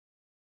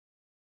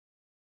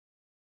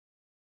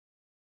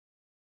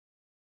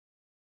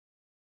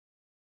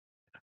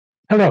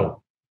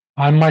Hello,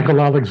 I'm Michael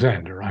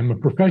Alexander. I'm a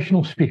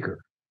professional speaker,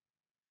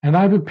 and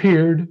I've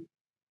appeared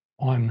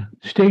on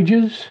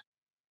stages,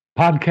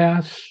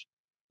 podcasts,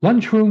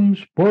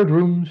 lunchrooms,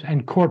 boardrooms,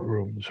 and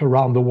courtrooms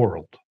around the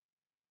world.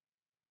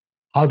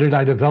 How did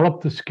I develop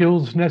the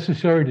skills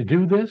necessary to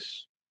do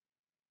this?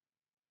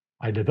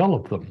 I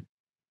developed them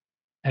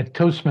at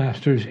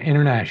Toastmasters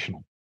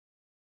International.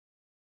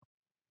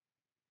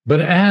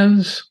 But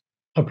as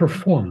a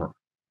performer,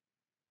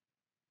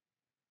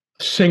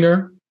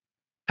 singer,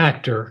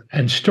 actor,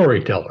 and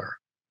storyteller,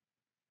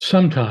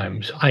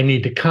 sometimes I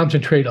need to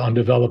concentrate on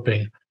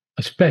developing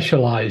a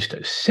specialized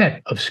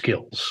set of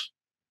skills.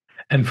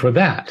 And for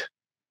that,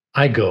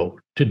 I go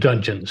to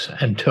Dungeons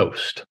and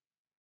Toast.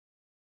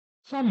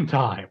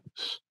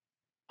 Sometimes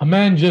a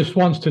man just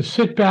wants to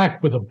sit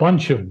back with a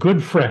bunch of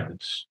good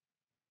friends,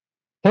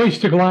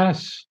 hoist a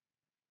glass,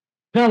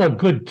 tell a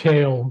good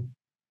tale,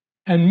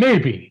 and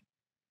maybe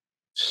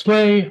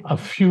slay a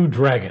few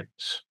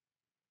dragons.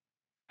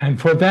 And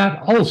for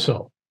that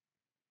also,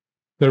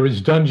 there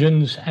is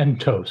Dungeons and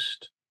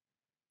Toast.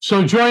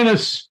 So join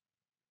us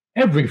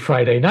every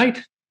Friday night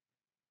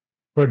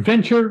for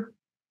adventure,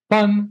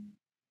 fun,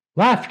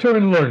 laughter,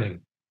 and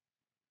learning.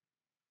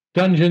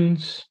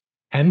 Dungeons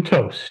and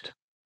Toast.